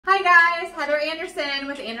Hi guys, Heather Anderson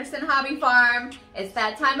with Anderson Hobby Farm. It's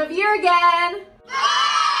that time of year again.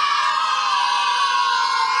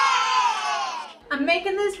 I'm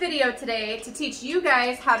making this video today to teach you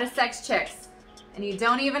guys how to sex chicks. And you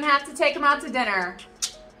don't even have to take them out to dinner.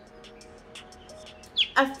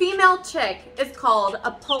 A female chick is called a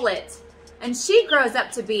pullet, and she grows up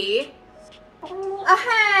to be a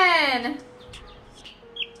hen.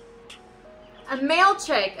 A male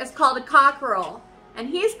chick is called a cockerel, and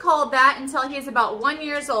he's called that until he's about 1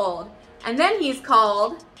 year old. And then he's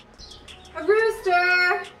called a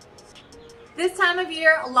rooster. This time of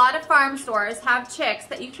year, a lot of farm stores have chicks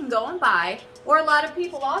that you can go and buy, or a lot of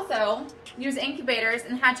people also use incubators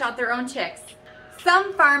and hatch out their own chicks.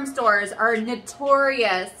 Some farm stores are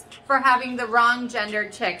notorious for having the wrong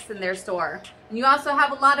gendered chicks in their store. And you also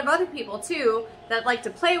have a lot of other people too that like to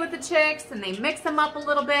play with the chicks and they mix them up a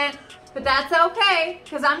little bit. But that's okay,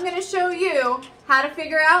 because I'm going to show you how to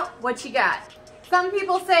figure out what you got. Some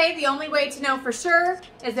people say the only way to know for sure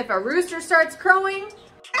is if a rooster starts crowing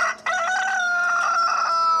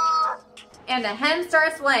and a hen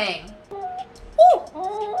starts laying. Ooh.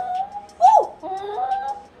 Ooh.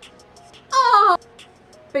 Oh.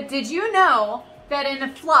 But did you know that in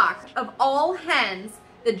a flock of all hens,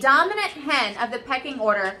 the dominant hen of the pecking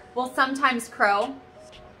order will sometimes crow?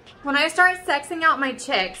 When I start sexing out my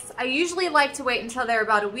chicks, I usually like to wait until they're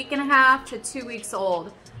about 1.5 weeks to 2 weeks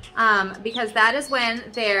old, because that is when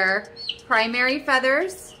their primary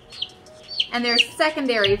feathers and their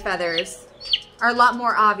secondary feathers are a lot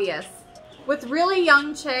more obvious. With really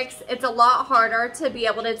young chicks, it's a lot harder to be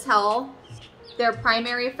able to tell their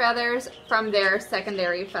primary feathers from their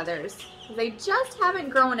secondary feathers. They just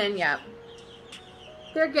haven't grown in yet.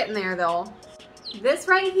 They're getting there though. This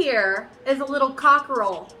right here is a little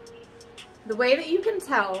cockerel. The way that you can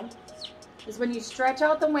tell is when you stretch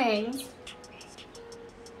out the wings,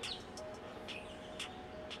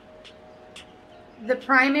 the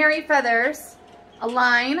primary feathers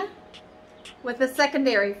align with the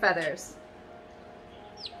secondary feathers.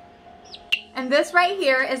 And this right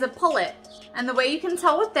here is a pullet. And the way you can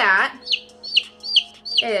tell with that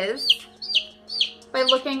is by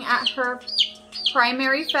looking at her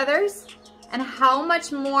primary feathers and how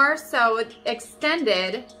much more so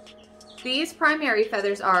extended these primary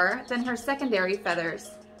feathers are than her secondary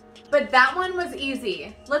feathers. But that one was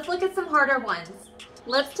easy. Let's look at some harder ones.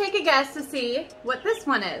 Let's take a guess to see what this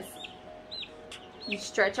one is. You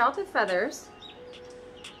stretch out the feathers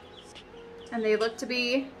and they look to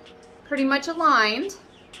be pretty much aligned.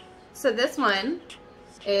 So this one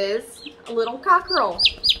is a little cockerel.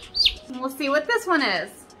 And we'll see what this one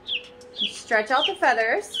is. You stretch out the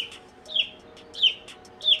feathers.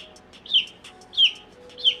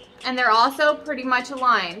 And they're also pretty much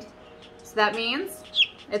aligned. So that means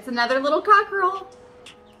it's another little cockerel.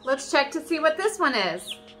 Let's check to see what this one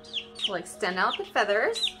is. We'll extend out the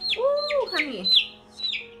feathers. Ooh, honey.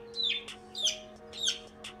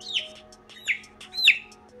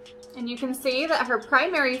 And you can see that her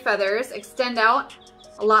primary feathers extend out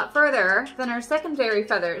a lot further than her secondary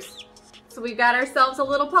feathers. So we've got ourselves a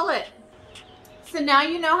little pullet. So now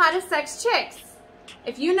you know how to sex chicks.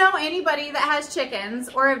 If you know anybody that has chickens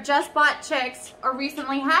or have just bought chicks or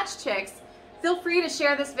recently hatched chicks, feel free to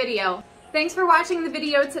share this video. Thanks for watching the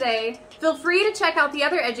video today. Feel free to check out the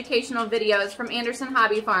other educational videos from Anderson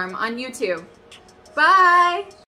Hobby Farm on YouTube. Bye!